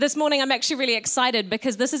This morning, I'm actually really excited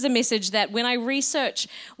because this is a message that when I research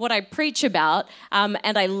what I preach about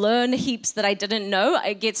and I learn heaps that I didn't know,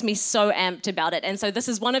 it gets me so amped about it. And so this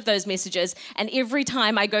is one of those messages. And every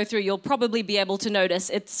time I go through, you'll probably be able to notice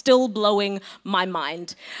it's still blowing my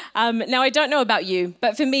mind. Now, I don't know about you,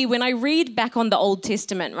 but for me, when I read back on the Old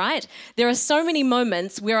Testament, right, there are so many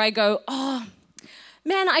moments where I go, oh,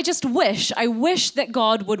 man, I wish that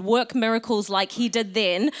God would work miracles like he did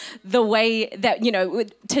then, the way that,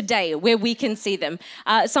 today, where we can see them.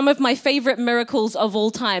 Some of my favorite miracles of all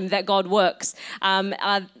time that God works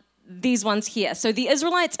are these ones here. So the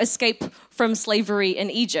Israelites escape from slavery in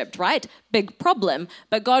Egypt, right? Big problem.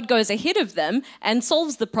 But God goes ahead of them and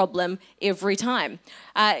solves the problem every time.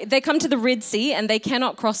 They come to the Red Sea and they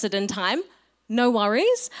cannot cross it in time. No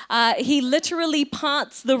worries. He literally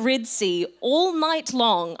parts the Red Sea all night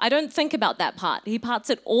long. I don't think about that part. He parts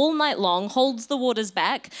it all night long, holds the waters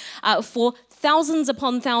back for thousands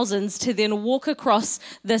upon thousands to then walk across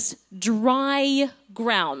this dry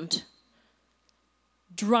ground.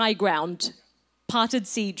 Dry ground. Parted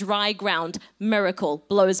sea, dry ground, miracle,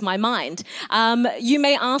 blows my mind. You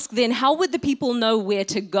may ask then, how would the people know where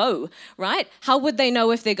to go, right? How would they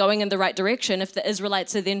know if they're going in the right direction if the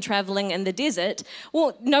Israelites are then traveling in the desert?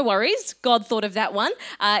 Well, no worries. God thought of that one.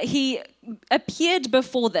 He appeared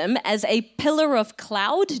before them as a pillar of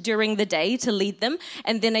cloud during the day to lead them,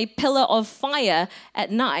 and then a pillar of fire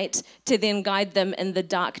at night to then guide them in the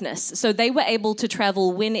darkness. So they were able to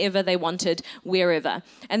travel whenever they wanted, wherever.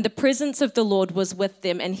 And the presence of the Lord was with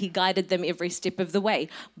them, and he guided them every step of the way.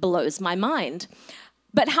 Blows my mind.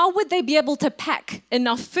 But how would they be able to pack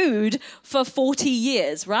enough food for 40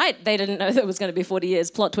 years, right? They didn't know that it was going to be 40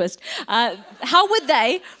 years, plot twist.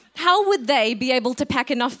 How would they be able to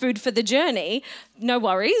pack enough food for the journey? No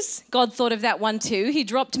worries. God thought of that one too. He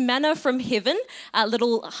dropped manna from heaven,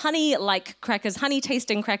 little honey-like crackers,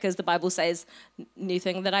 honey-tasting crackers, the Bible says. New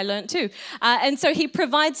thing that I learned too. And so he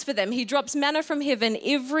provides for them. He drops manna from heaven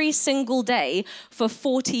every single day for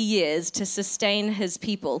 40 years to sustain his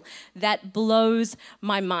people. That blows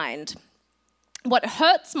my mind. What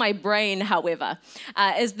hurts my brain, however,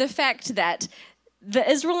 is the fact that the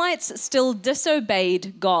Israelites still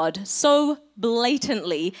disobeyed God so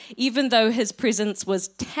blatantly, even though his presence was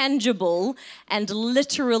tangible and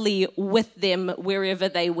literally with them wherever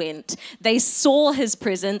they went. They saw his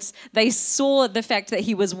presence. They saw the fact that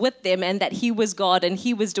he was with them and that he was God and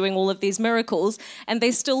he was doing all of these miracles, and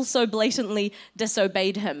they still so blatantly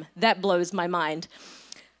disobeyed him. That blows my mind.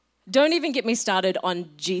 Don't even get me started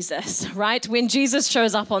on Jesus, right? When Jesus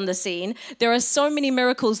shows up on the scene, there are so many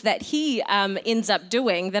miracles that he ends up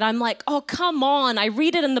doing that I'm like, oh, come on. I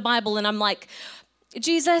read it in the Bible and I'm like,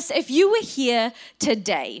 Jesus, if you were here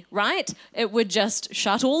today, right, it would just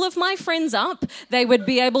shut all of my friends up. They would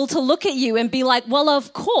be able to look at you and be like, well,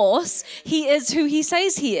 of course, he is who he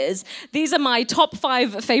says he is. These are my top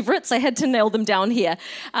 5 favorites. I had to nail them down here.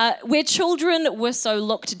 Where children were so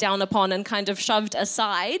looked down upon and kind of shoved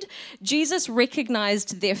aside, Jesus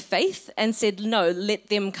recognized their faith and said, no, let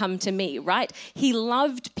them come to me, right? He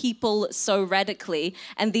loved people so radically,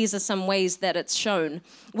 and these are some ways that it's shown.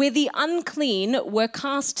 Where the unclean were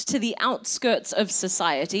cast to the outskirts of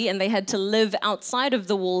society and they had to live outside of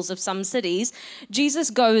the walls of some cities,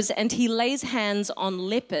 Jesus goes and he lays hands on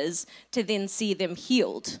lepers to then see them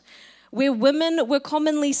healed. Where women were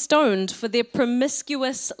commonly stoned for their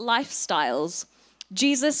promiscuous lifestyles,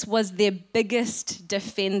 Jesus was their biggest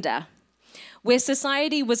defender. Where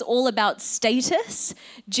society was all about status,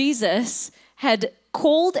 Jesus had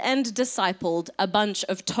called and discipled a bunch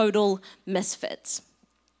of total misfits.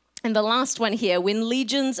 And the last one here, when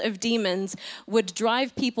legions of demons would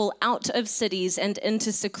drive people out of cities and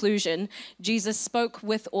into seclusion, Jesus spoke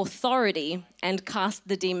with authority and cast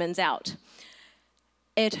the demons out.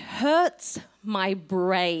 It hurts my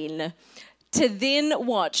brain to then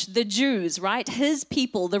watch the Jews, right, his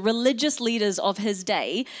people, the religious leaders of his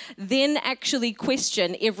day, then actually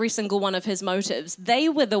question every single one of his motives. They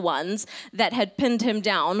were the ones that had pinned him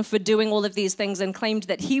down for doing all of these things and claimed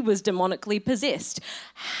that he was demonically possessed.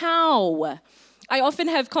 How? I often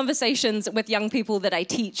have conversations with young people that I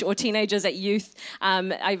teach or teenagers at youth.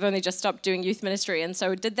 I've only just stopped doing youth ministry, and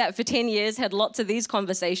so did that for 10 years, had lots of these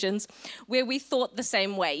conversations where we thought the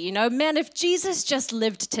same way. Man, if Jesus just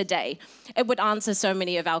lived today, it would answer so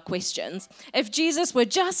many of our questions. If Jesus were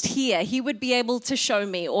just here, he would be able to show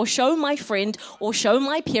me or show my friend or show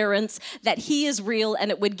my parents that he is real,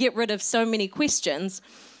 and it would get rid of so many questions.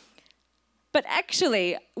 But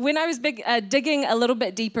actually, when I was digging a little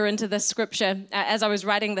bit deeper into this scripture as I was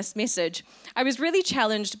writing this message, I was really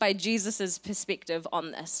challenged by Jesus' perspective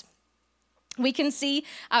on this. We can see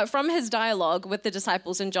from his dialogue with the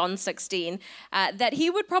disciples in John 16 that he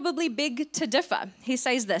would probably beg to differ. He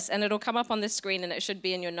says this, and it'll come up on the screen, and it should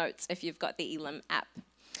be in your notes if you've got the Elim app.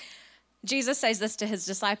 Jesus says this to his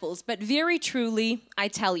disciples, "But very truly I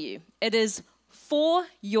tell you, it is for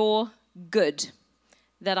your good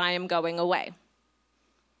that I am going away.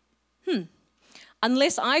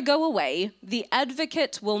 Unless I go away, the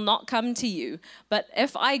advocate will not come to you, but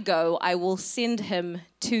if I go, I will send him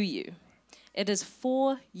to you." It is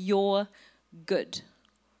for your good.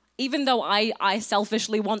 Even though I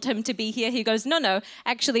selfishly want him to be here, he goes, no.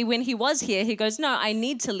 Actually, when he was here, he goes, no, I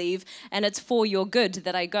need to leave, and it's for your good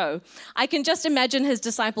that I go. I can just imagine his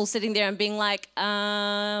disciples sitting there and being like,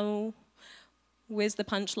 where's the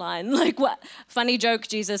punchline? Like, what? Funny joke,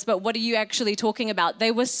 Jesus, but what are you actually talking about?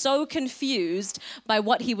 They were so confused by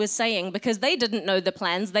what he was saying because they didn't know the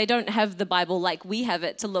plans. They don't have the Bible like we have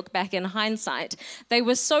it to look back in hindsight. They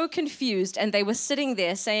were so confused, and they were sitting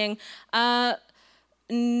there saying, I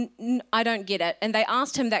don't get it. And they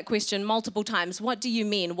asked him that question multiple times. What do you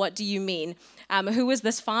mean? What do you mean? Who is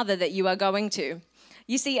this Father that you are going to?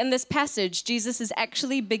 You see, in this passage, Jesus is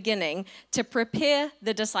actually beginning to prepare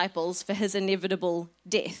the disciples for his inevitable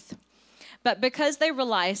death. But because they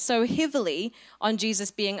rely so heavily on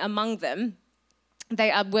Jesus being among them,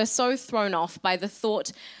 they were so thrown off by the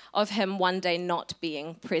thought of him one day not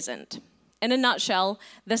being present. In a nutshell,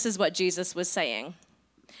 this is what Jesus was saying.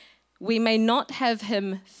 We may not have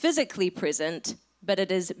him physically present, but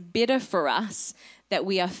it is better for us that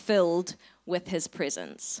we are filled with his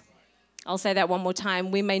presence. I'll say that one more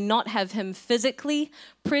time. We may not have him physically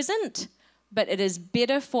present, but it is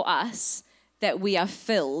better for us that we are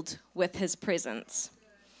filled with his presence.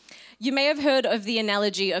 You may have heard of the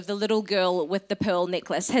analogy of the little girl with the pearl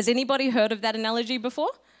necklace. Has anybody heard of that analogy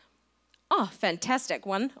before? Oh, fantastic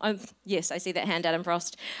one. Yes, I see that hand, Adam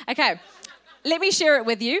Frost. Okay, let me share it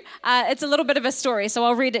with you. It's a little bit of a story, so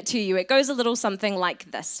I'll read it to you. It goes a little something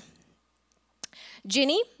like this.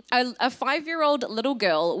 Jenny, a 5-year-old little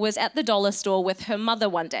girl, was at the dollar store with her mother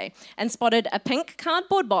one day and spotted a pink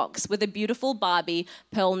cardboard box with a beautiful Barbie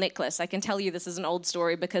pearl necklace. I can tell you this is an old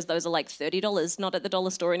story because those are like $30, not at the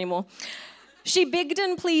dollar store anymore. She begged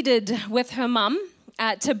and pleaded with her mum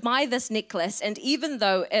to buy this necklace, and even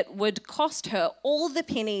though it would cost her all the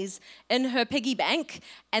pennies in her piggy bank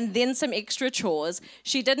and then some extra chores,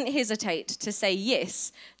 she didn't hesitate to say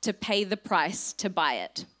yes to pay the price to buy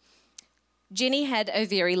it. Jenny had a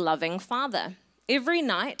very loving father. Every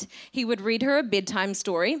night, he would read her a bedtime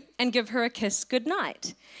story and give her a kiss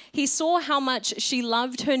goodnight. He saw how much she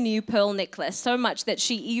loved her new pearl necklace, so much that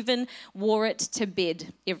she even wore it to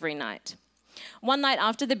bed every night. One night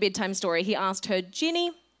after the bedtime story, he asked her,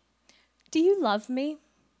 "Jenny, do you love me?"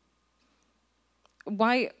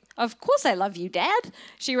 "Why, of course I love you, Dad,"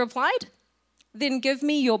 she replied. "Then give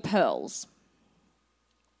me your pearls."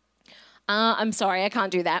 I'm sorry, I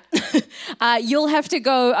can't do that. You'll have to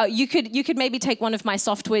go, you could maybe take one of my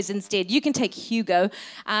soft toys instead. You can take Hugo.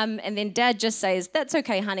 And then Dad just says, "That's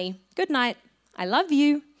okay, honey. Good night. I love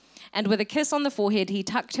you." And with a kiss on the forehead, he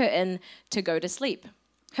tucked her in to go to sleep.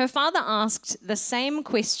 Her father asked the same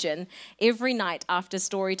question every night after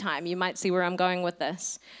story time. You might see where I'm going with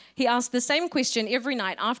this. He asked the same question every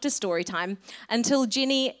night after story time until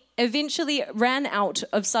Jenny eventually ran out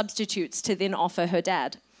of substitutes to then offer her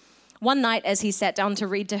dad. One night, as he sat down to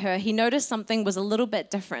read to her, he noticed something was a little bit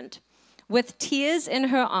different. With tears in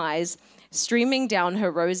her eyes, streaming down her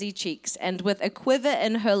rosy cheeks, and with a quiver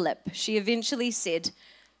in her lip, she eventually said,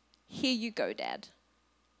 "Here you go, Dad.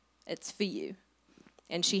 It's for you."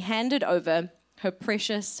 And she handed over her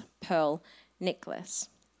precious pearl necklace.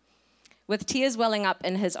 With tears welling up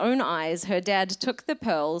in his own eyes, her dad took the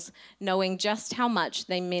pearls, knowing just how much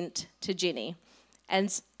they meant to Jenny.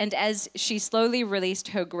 And as she slowly released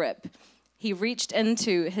her grip, he reached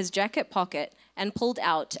into his jacket pocket and pulled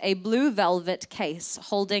out a blue velvet case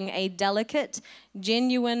holding a delicate,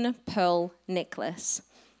 genuine pearl necklace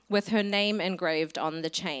with her name engraved on the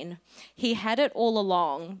chain. He had it all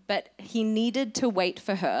along, but he needed to wait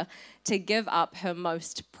for her to give up her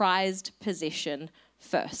most prized possession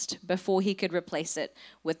first before he could replace it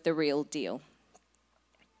with the real deal.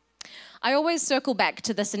 I always circle back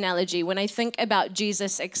to this analogy when I think about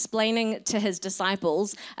Jesus explaining to his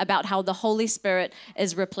disciples about how the Holy Spirit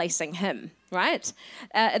is replacing him, right?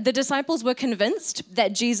 The disciples were convinced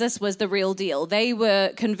that Jesus was the real deal. They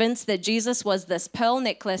were convinced that Jesus was this pearl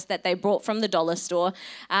necklace that they brought from the dollar store,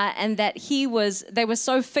 and that they were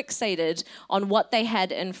so fixated on what they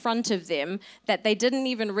had in front of them that they didn't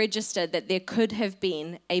even register that there could have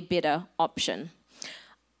been a better option.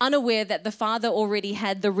 unaware that the Father already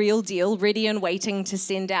had the real deal ready and waiting to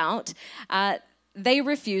send out, they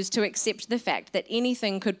refused to accept the fact that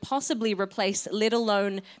anything could possibly replace, let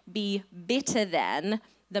alone be better than,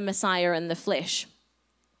 the Messiah in the flesh.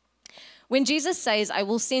 When Jesus says, I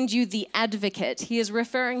will send you the advocate, he is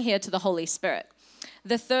referring here to the Holy Spirit,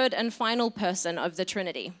 the third and final person of the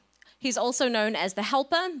Trinity. He's also known as the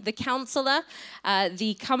helper, the counselor,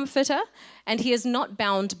 the comforter, and he is not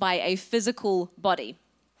bound by a physical body.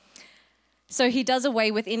 So he does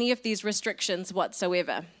away with any of these restrictions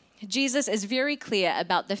whatsoever. Jesus is very clear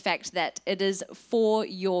about the fact that it is for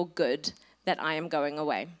your good that I am going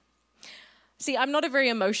away. See, I'm not a very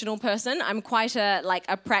emotional person. I'm quite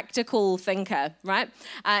a practical thinker, right?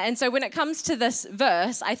 And so when it comes to this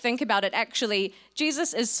verse, I think about it actually,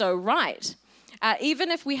 Jesus is so right.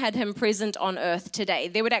 Even if we had him present on earth today,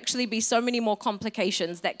 there would actually be so many more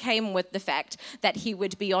complications that came with the fact that he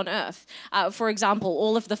would be on earth. For example,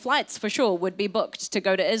 all of the flights for sure would be booked to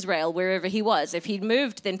go to Israel, wherever he was. If he'd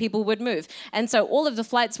moved, then people would move. And so all of the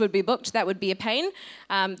flights would be booked. That would be a pain.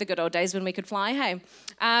 The good old days when we could fly,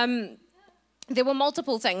 hey. There were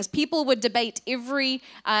multiple things. People would debate every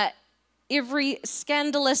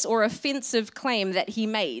scandalous or offensive claim that he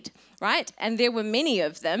made, right? And there were many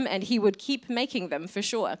of them, and he would keep making them for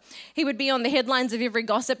sure. He would be on the headlines of every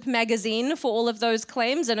gossip magazine for all of those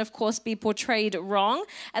claims and, of course, be portrayed wrong.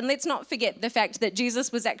 And let's not forget the fact that Jesus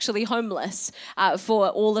was actually homeless for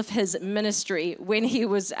all of his ministry when he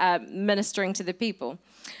was ministering to the people.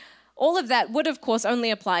 All of that would, of course, only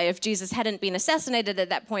apply if Jesus hadn't been assassinated at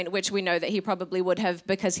that point, which we know that he probably would have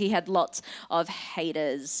because he had lots of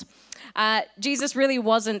haters. Jesus really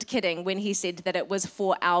wasn't kidding when he said that it was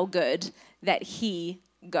for our good that he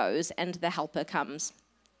goes and the helper comes.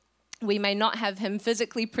 We may not have him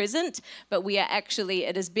physically present, but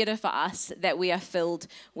it is better for us that we are filled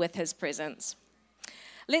with his presence.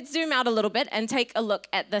 Let's zoom out a little bit and take a look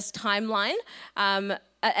at this timeline.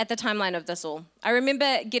 At the timeline of this all. I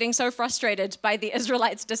remember getting so frustrated by the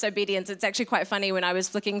Israelites' disobedience. It's actually quite funny when I was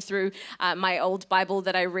flicking through my old Bible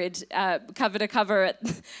that I read cover to cover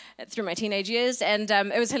through my teenage years, and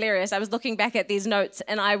it was hilarious. I was looking back at these notes,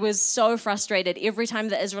 and I was so frustrated every time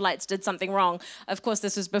the Israelites did something wrong. Of course,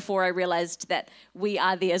 this was before I realized that we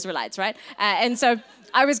are the Israelites, right? And so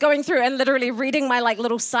I was going through and literally reading my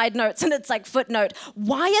little side notes, and it's footnote,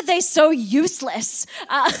 why are they so useless?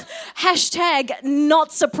 Hashtag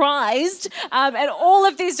not surprised, and all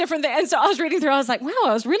of these different things. And so I was reading through, I was like, wow,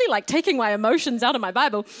 I was really taking my emotions out of my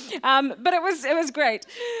Bible. But it was great.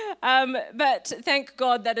 But thank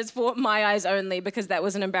God that is for my eyes only, because that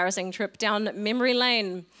was an embarrassing trip down memory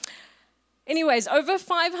lane. Anyways, over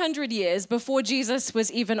 500 years before Jesus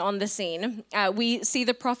was even on the scene, we see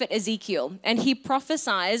the prophet Ezekiel, and he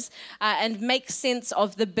prophesies and makes sense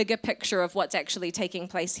of the bigger picture of what's actually taking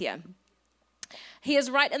place here. He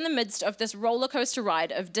is right in the midst of this roller coaster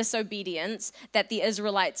ride of disobedience that the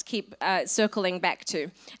Israelites keep circling back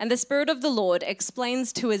to. And the Spirit of the Lord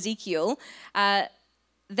explains to Ezekiel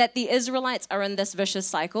that the Israelites are in this vicious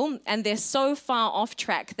cycle, and they're so far off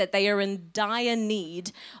track that they are in dire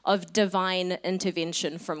need of divine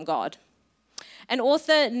intervention from God. An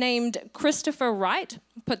author named Christopher Wright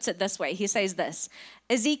puts it this way. He says this: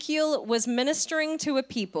 Ezekiel was ministering to a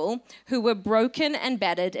people who were broken and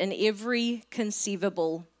battered in every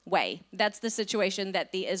conceivable way. That's the situation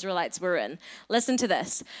that the Israelites were in. Listen to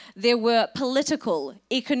this. There were political,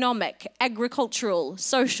 economic, agricultural,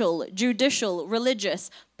 social, judicial,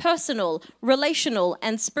 religious, personal, relational,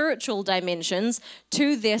 and spiritual dimensions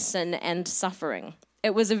to their sin and suffering.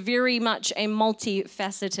 It was very much a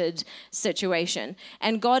multifaceted situation,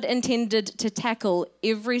 and God intended to tackle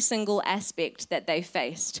every single aspect that they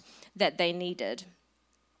faced, that they needed.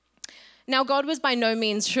 Now, God was by no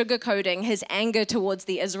means sugarcoating his anger towards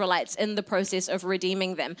the Israelites in the process of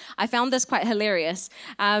redeeming them. I found this quite hilarious.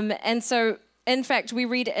 And so, in fact, we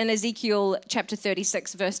read in Ezekiel chapter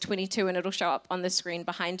 36, verse 22, and it'll show up on the screen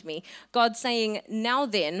behind me. God saying, "Now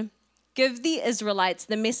then, give the Israelites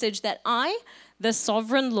the message that I, the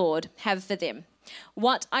sovereign Lord, have for them.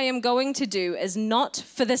 What I am going to do is not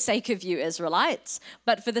for the sake of you Israelites,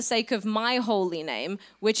 but for the sake of my holy name,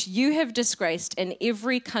 which you have disgraced in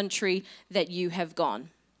every country that you have gone."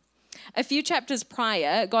 A few chapters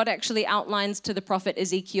prior, God actually outlines to the prophet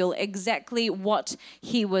Ezekiel exactly what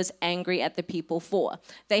he was angry at the people for.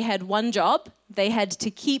 They had one job. They had to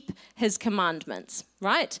keep his commandments,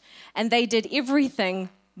 right? And they did everything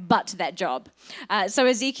but that job. So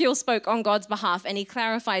Ezekiel spoke on God's behalf, and he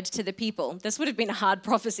clarified to the people. This would have been a hard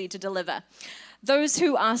prophecy to deliver. "Those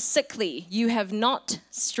who are sickly, you have not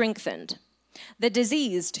strengthened. The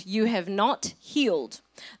diseased, you have not healed.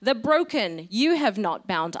 The broken you have not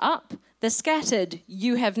bound up, the scattered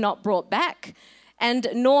you have not brought back, and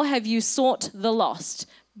nor have you sought the lost,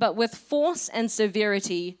 but with force and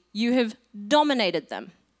severity you have dominated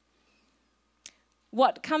them.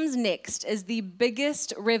 What comes next is the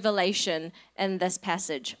biggest revelation in this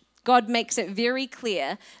passage. God makes it very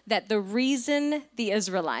clear that the reason the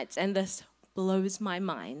Israelites, and this blows my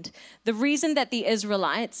mind, the reason that the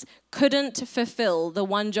Israelites couldn't fulfill the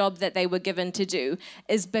one job that they were given to do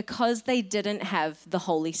is because they didn't have the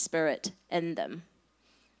Holy Spirit in them.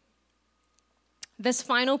 This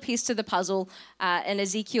final piece to the puzzle in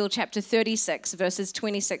Ezekiel chapter 36, verses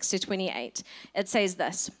 26 to 28, it says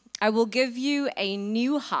this: I will give you a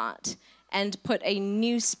new heart and put a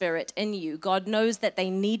new spirit in you. God knows that they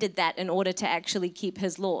needed that in order to actually keep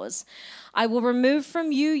his laws. I will remove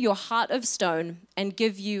from you your heart of stone and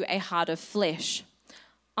give you a heart of flesh.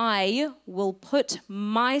 I will put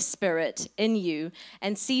my spirit in you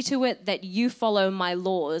and see to it that you follow my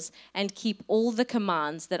laws and keep all the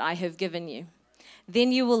commands that I have given you.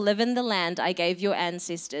 Then you will live in the land I gave your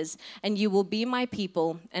ancestors, and you will be my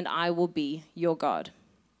people, and I will be your God.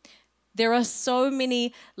 There are so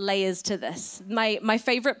many layers to this. My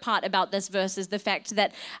favorite part about this verse is the fact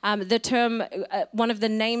that the term, one of the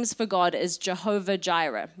names for God is Jehovah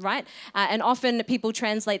Jireh, right? And often people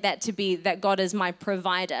translate that to be that God is my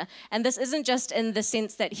provider. And this isn't just in the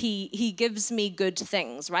sense that he gives me good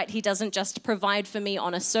things, right? He doesn't just provide for me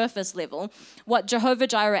on a surface level. What Jehovah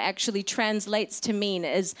Jireh actually translates to mean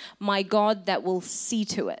is my God that will see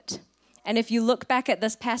to it. And if you look back at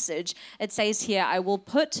this passage, it says here, I will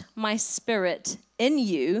put my spirit in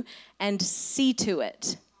you and see to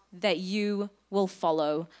it that you will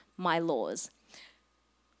follow my laws.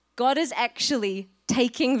 God is actually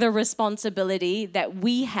taking the responsibility that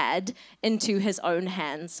we had into his own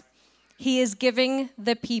hands. He is giving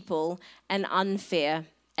the people an unfair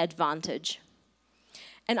advantage.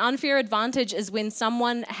 An unfair advantage is when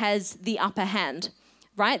someone has the upper hand.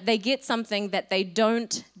 Right? They get something that they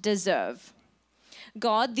don't deserve.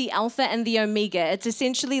 God, the Alpha and the Omega, it's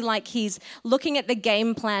essentially like he's looking at the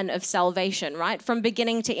game plan of salvation, right? From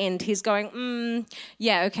beginning to end, he's going,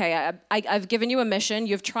 yeah, okay, I've given you a mission.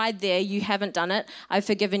 You've tried there. You haven't done it. I've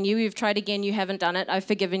forgiven you. You've tried again. You haven't done it. I've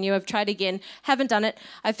forgiven you. I've tried again. Haven't done it.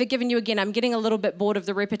 I've forgiven you again. I'm getting a little bit bored of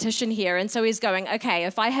the repetition here. And so he's going, okay,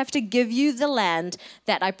 if I have to give you the land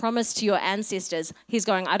that I promised to your ancestors, he's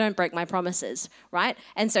going, I don't break my promises, right?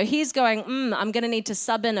 And so he's going, I'm going to need to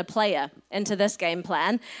sub in a player into this game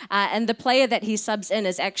plan. And the player that he subs in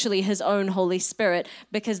is actually his own Holy Spirit,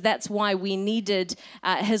 because that's why we needed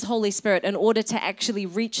his Holy Spirit in order to actually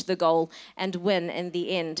reach the goal and win in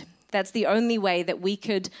the end. That's the only way that we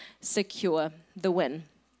could secure the win.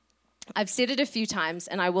 I've said it a few times,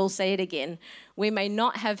 and I will say it again. We may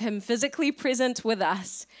not have him physically present with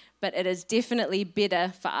us, but it is definitely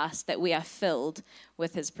better for us that we are filled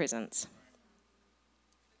with his presence.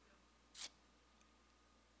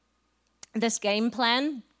 This game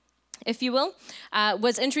plan, if you will,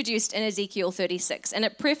 was introduced in Ezekiel 36, and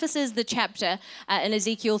it prefaces the chapter in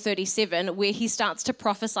Ezekiel 37 where he starts to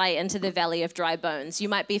prophesy into the valley of dry bones. You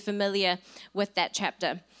might be familiar with that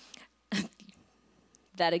chapter.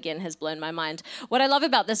 That again has blown my mind. What I love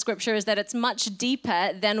about this scripture is that it's much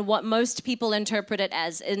deeper than what most people interpret it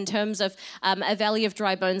as, in terms of a valley of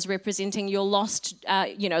dry bones representing your lost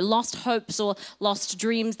hopes or lost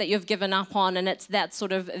dreams that you've given up on, and it's that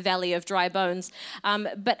sort of valley of dry bones.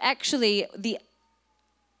 But actually, the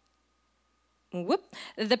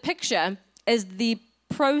picture is the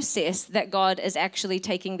process that God is actually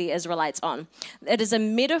taking the Israelites on. It is a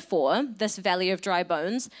metaphor, this valley of dry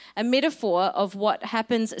bones, a metaphor of what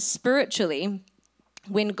happens spiritually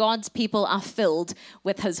when God's people are filled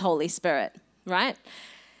with his Holy Spirit, right?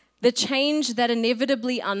 The change that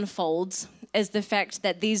inevitably unfolds is the fact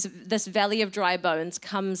that this valley of dry bones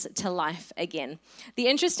comes to life again. The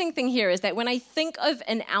interesting thing here is that when I think of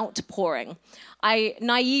an outpouring, I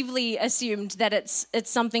naively assumed that it's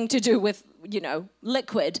something to do with,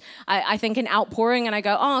 liquid. I think an outpouring, and I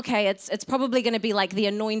go, oh, okay, it's probably going to be like the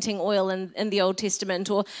anointing oil in the Old Testament,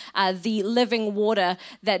 or the living water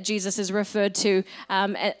that Jesus is referred to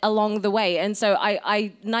along the way. And so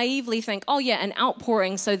I naively think, oh yeah, an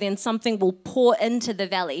outpouring, so then something will pour into the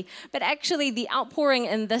valley. But actually, the outpouring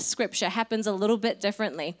in this scripture happens a little bit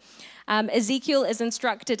differently. Ezekiel is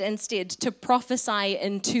instructed instead to prophesy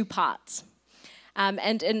in two parts.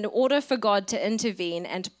 And in order for God to intervene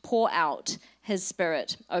and pour out his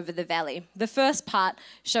spirit over the valley. The first part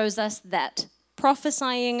shows us that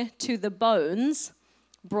prophesying to the bones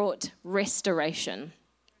brought restoration.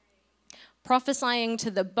 Prophesying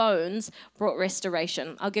to the bones brought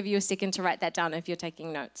restoration. I'll give you a second to write that down if you're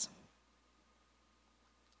taking notes.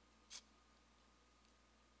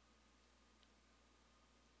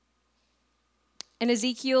 In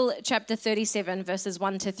Ezekiel chapter 37, verses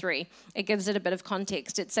 1 to 3, it gives it a bit of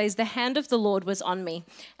context. It says, "The hand of the Lord was on me,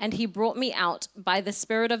 and he brought me out by the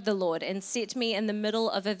Spirit of the Lord and set me in the middle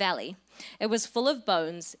of a valley. It was full of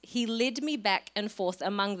bones. He led me back and forth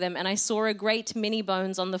among them, and I saw a great many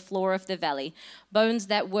bones on the floor of the valley, bones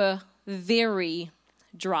that were very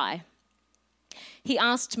dry. He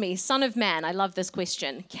asked me, 'Son of man,'" I love this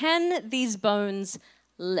question, "can these bones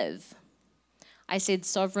live?" I said,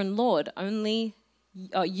 "Sovereign Lord, only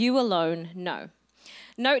you alone know."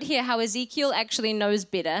 Note here how Ezekiel actually knows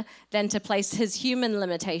better than to place his human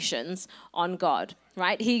limitations on God,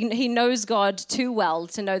 right? He knows God too well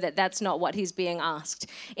to know that that's not what he's being asked.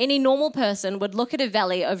 Any normal person would look at a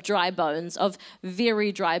valley of dry bones, of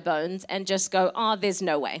very dry bones, and just go, "Oh, there's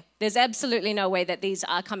no way. There's absolutely no way that these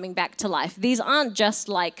are coming back to life. These aren't just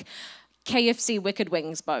like KFC Wicked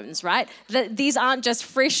Wings bones, right? These aren't just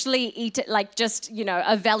freshly eaten, like just,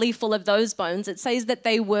 a valley full of those bones." It says that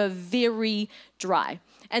they were very dry.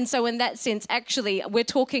 And so in that sense, actually, we're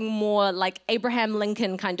talking more like Abraham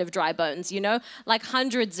Lincoln kind of dry bones, like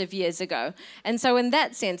hundreds of years ago. And so in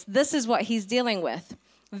that sense, this is what he's dealing with.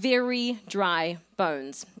 Very dry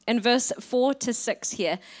bones. In verse 4 to 6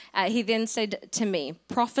 here, he then said to me,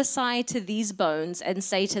 "Prophesy to these bones and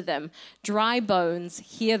say to them, 'Dry bones,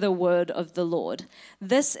 hear the word of the Lord.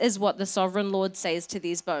 This is what the sovereign Lord says to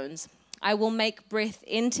these bones. I will make breath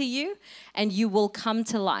into you, and you will come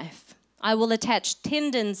to life. I will attach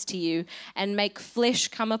tendons to you and make flesh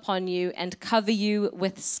come upon you and cover you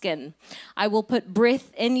with skin. I will put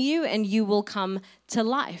breath in you, and you will come to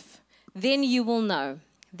life. Then you will know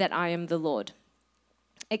that I am the Lord.'"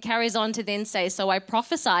 It carries on to then say, "So I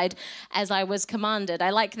prophesied as I was commanded."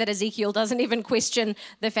 I like that Ezekiel doesn't even question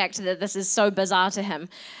the fact that this is so bizarre to him.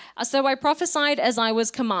 "So I prophesied as I was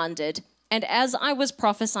commanded, and as I was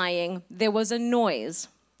prophesying, there was a noise,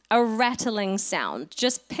 a rattling sound."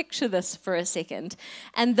 Just picture this for a second.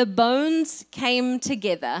 "And the bones came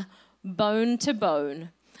together, bone to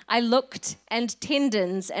bone. I looked, and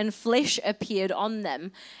tendons and flesh appeared on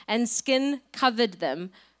them, and skin covered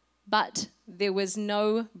them, but there was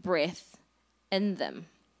no breath in them."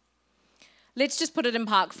 Let's just put it in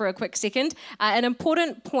park for a quick second. An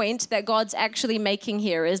important point that God's actually making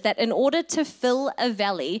here is that in order to fill a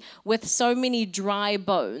valley with so many dry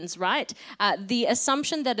bones, right? The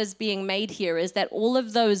assumption that is being made here is that all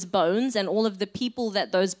of those bones and all of the people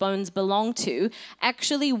that those bones belong to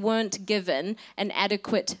actually weren't given an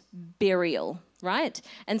adequate burial. Right?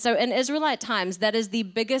 And so in Israelite times, that is the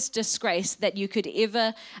biggest disgrace that you could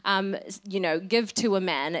ever, give to a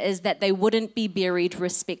man, is that they wouldn't be buried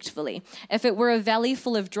respectfully. If it were a valley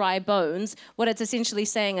full of dry bones, what it's essentially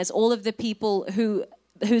saying is all of the people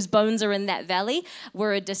whose bones are in that valley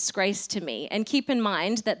were a disgrace to me. And keep in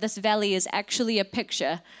mind that this valley is actually a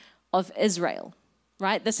picture of Israel.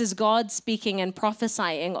 Right? This is God speaking and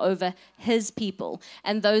prophesying over his people.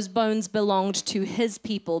 And those bones belonged to his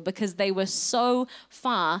people because they were so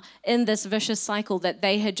far in this vicious cycle that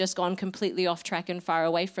they had just gone completely off track and far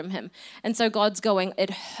away from him. And so God's going, "It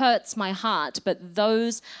hurts my heart, but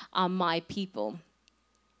those are my people."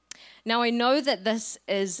 Now, I know that this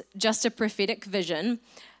is just a prophetic vision,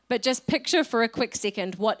 but just picture for a quick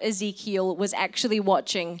second what Ezekiel was actually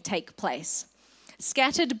watching take place.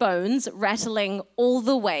 Scattered bones rattling all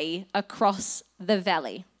the way across the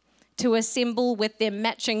valley to assemble with their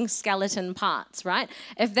matching skeleton parts, right?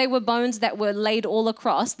 If they were bones that were laid all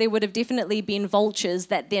across, there would have definitely been vultures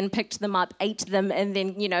that then picked them up, ate them, and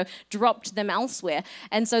then, dropped them elsewhere.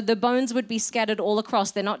 And so the bones would be scattered all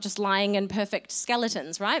across. They're not just lying in perfect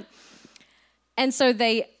skeletons, right? And so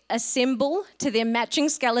they assemble to their matching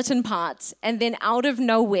skeleton parts, and then out of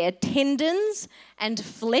nowhere, tendons and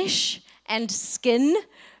flesh and skin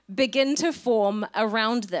begin to form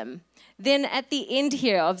around them. Then at the end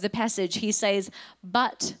here of the passage, he says,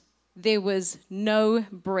 "But there was no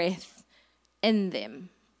breath in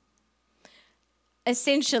them."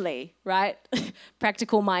 Essentially, right?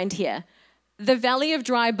 Practical mind here. The valley of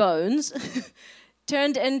dry bones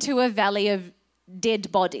turned into a valley of dead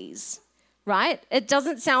bodies. right? It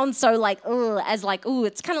doesn't sound so like, ugh, as like, ooh,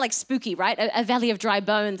 it's kind of like spooky, right? A valley of dry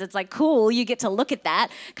bones. It's like, cool, you get to look at that.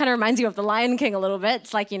 Kind of reminds you of the Lion King a little bit.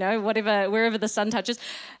 It's like, wherever the sun touches,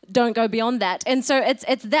 don't go beyond that. And so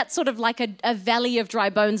it's that sort of like a valley of dry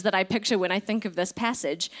bones that I picture when I think of this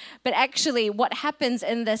passage. But actually what happens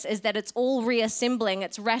in this is that it's all reassembling,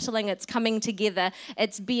 it's rattling, it's coming together,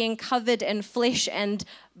 it's being covered in flesh and,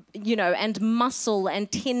 and muscle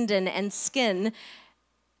and tendon and skin.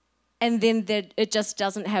 And then it just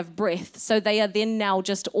doesn't have breath. So they are then now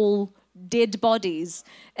just all dead bodies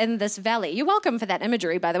in this valley. You're welcome for that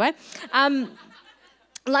imagery, by the way.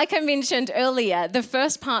 Like I mentioned earlier, the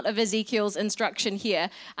first part of Ezekiel's instruction here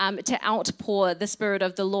to outpour the Spirit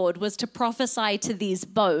of the Lord was to prophesy to these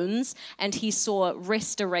bones, and he saw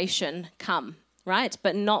restoration come, right?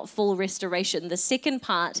 But not full restoration. The second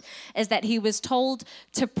part is that he was told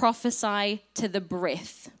to prophesy to the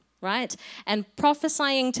breath, right? And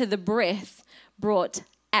prophesying to the breath brought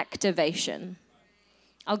activation.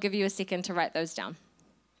 I'll give you a second to write those down.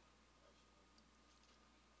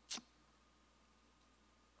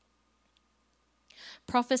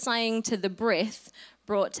 Prophesying to the breath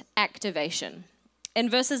brought activation. In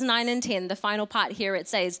verses 9 and 10, the final part here, it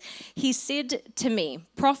says, he said to me,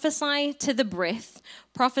 prophesy to the breath,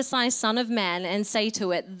 prophesy, son of man, and say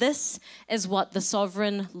to it, this is what the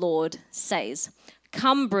sovereign Lord says.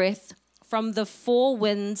 Come, breath, from the four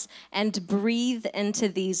winds and breathe into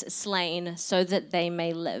these slain so that they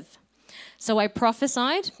may live. So I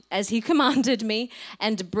prophesied as he commanded me,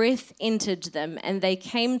 and breath entered them, and they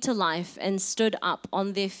came to life and stood up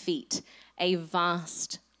on their feet, a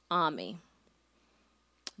vast army.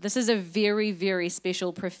 This is a very, very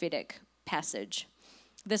special prophetic passage.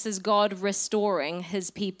 This is God restoring his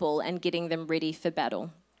people and getting them ready for battle.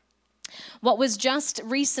 What was just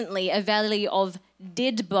recently a valley of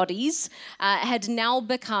dead bodies had now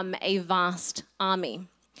become a vast army.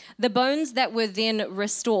 The bones that were then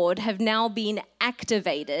restored have now been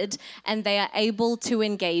activated, and they are able to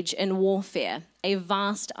engage in warfare, a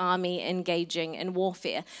vast army engaging in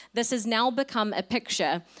warfare. This has now become a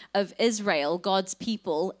picture of Israel, God's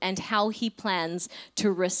people, and how he plans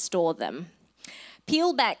to restore them.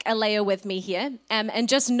 Peel back a layer with me here and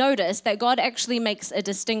just notice that God actually makes a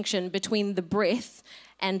distinction between the breath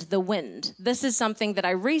and the wind. This is something that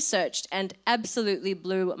I researched and absolutely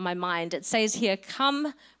blew my mind. It says here,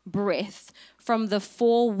 come breath from the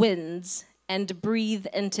four winds and breathe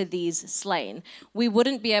into these slain. We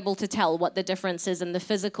wouldn't be able to tell what the difference is in the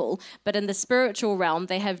physical, but in the spiritual realm,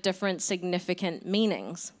 they have different significant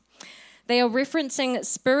meanings. They are referencing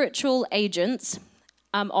spiritual agents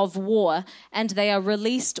of war, and they are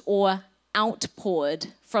released or outpoured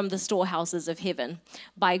from the storehouses of heaven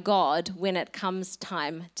by God when it comes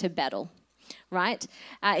time to battle, right?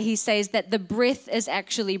 He says that the breath is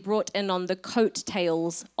actually brought in on the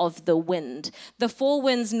coattails of the wind. The four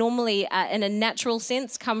winds normally, in a natural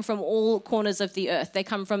sense, come from all corners of the earth. They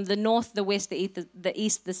come from the north, the west, the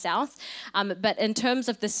east, the south. But in terms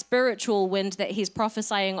of the spiritual wind that he's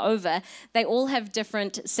prophesying over, they all have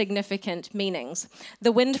different significant meanings.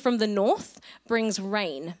 The wind from the north brings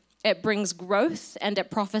rain. It brings growth, and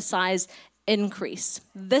it prophesies increase.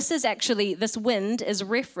 This wind is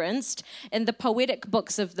referenced in the poetic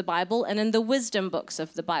books of the Bible and in the wisdom books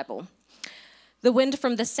of the Bible. The wind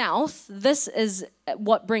from the south, this is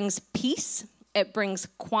what brings peace, it brings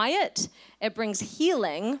quiet, it brings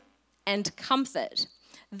healing and comfort.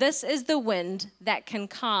 This is the wind that can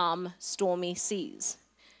calm stormy seas.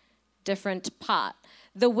 Different part.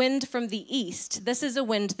 The wind from the east, this is a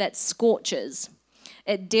wind that scorches.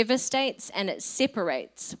 It devastates and it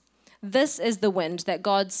separates. This is the wind that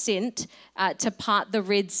God sent to part the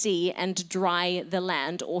Red Sea and dry the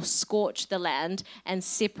land, or scorch the land and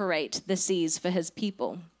separate the seas for his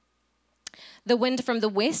people. The wind from the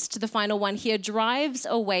west, the final one here, drives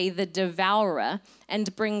away the devourer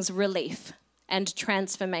and brings relief and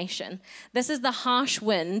transformation. This is the harsh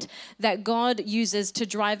wind that God uses to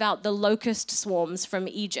drive out the locust swarms from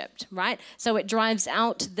Egypt, right? So it drives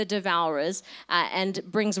out the devourers and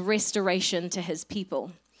brings restoration to his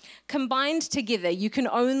people. Combined together, you can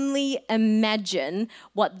only imagine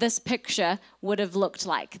what this picture would have looked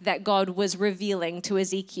like that God was revealing to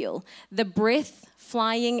Ezekiel. The breath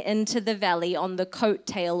flying into the valley on the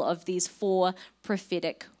coattail of these four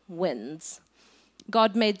prophetic winds.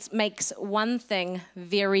 God makes one thing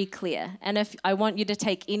very clear, and if I want you to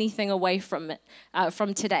take anything away from it,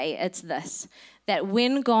 from today, it's this: that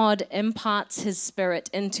when God imparts his spirit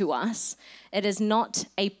into us, it is not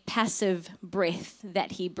a passive breath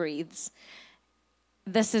that he breathes.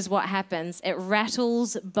 this is what happens. It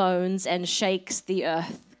rattles bones and shakes the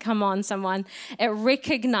earth. Come on, someone. It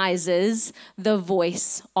recognizes the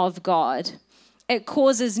voice of God. It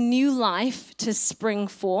causes new life to spring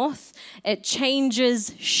forth. It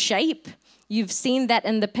changes shape. You've seen that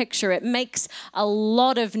in the picture. It makes a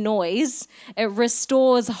lot of noise. It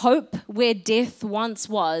restores hope where death once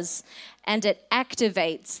was. And it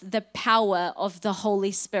activates the power of the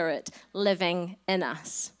Holy Spirit living in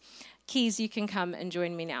us. Keys, you can come and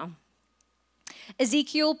join me now.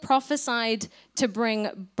 Ezekiel prophesied to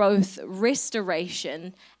bring both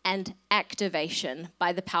restoration and activation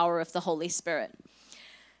by the power of the Holy Spirit.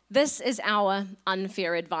 This is our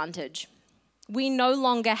unfair advantage. We no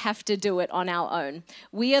longer have to do it on our own.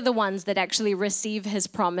 We are the ones that actually receive his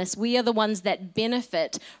promise. We are the ones that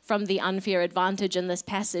benefit from the unfair advantage in this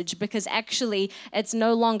passage, because actually it's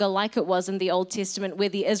no longer like it was in the Old Testament where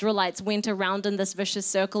the Israelites went around in this vicious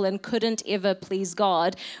circle and couldn't ever please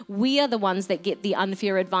God. We are the ones that get the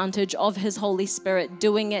unfair advantage of his Holy Spirit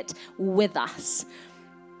doing it with us.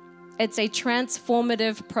 It's a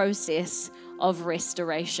transformative process of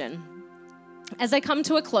restoration. As I come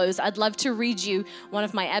to a close, I'd love to read you one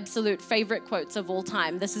of my absolute favorite quotes of all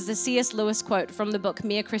time. This is a C.S. Lewis quote from the book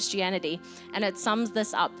Mere Christianity, and it sums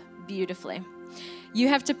this up beautifully. You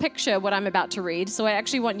have to picture what I'm about to read, so I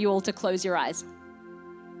actually want you all to close your eyes.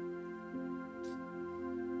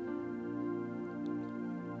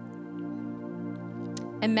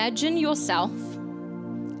 Imagine yourself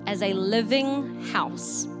as a living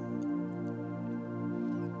house.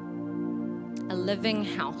 A living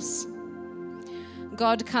house.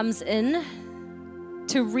 God comes in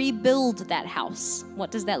to rebuild that house. What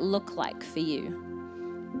does that look like for you?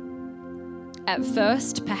 At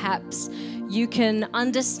first, perhaps you can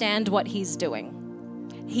understand what he's doing.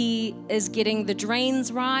 He is getting the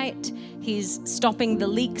drains right. He's stopping the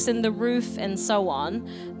leaks in the roof and so on.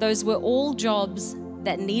 Those were all jobs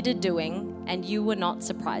that needed doing, and you were not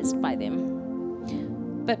surprised by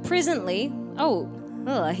them. But presently,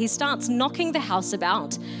 he starts knocking the house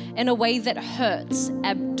about in a way that hurts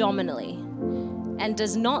abdominally and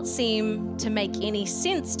does not seem to make any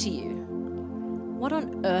sense to you. What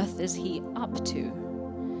on earth is he up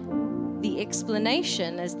to? The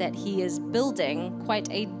explanation is that he is building quite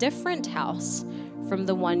a different house from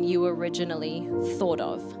the one you originally thought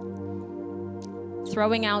of.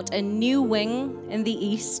 Throwing out a new wing in the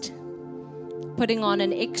east, putting on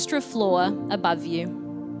an extra floor above you,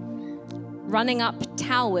 running up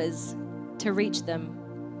towers to reach them,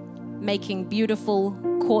 making beautiful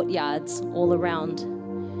courtyards all around.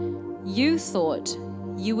 You thought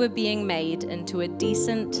you were being made into a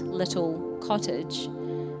decent little cottage,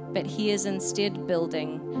 but he is instead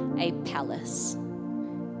building a palace.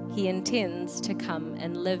 He intends to come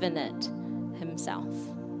and live in it himself.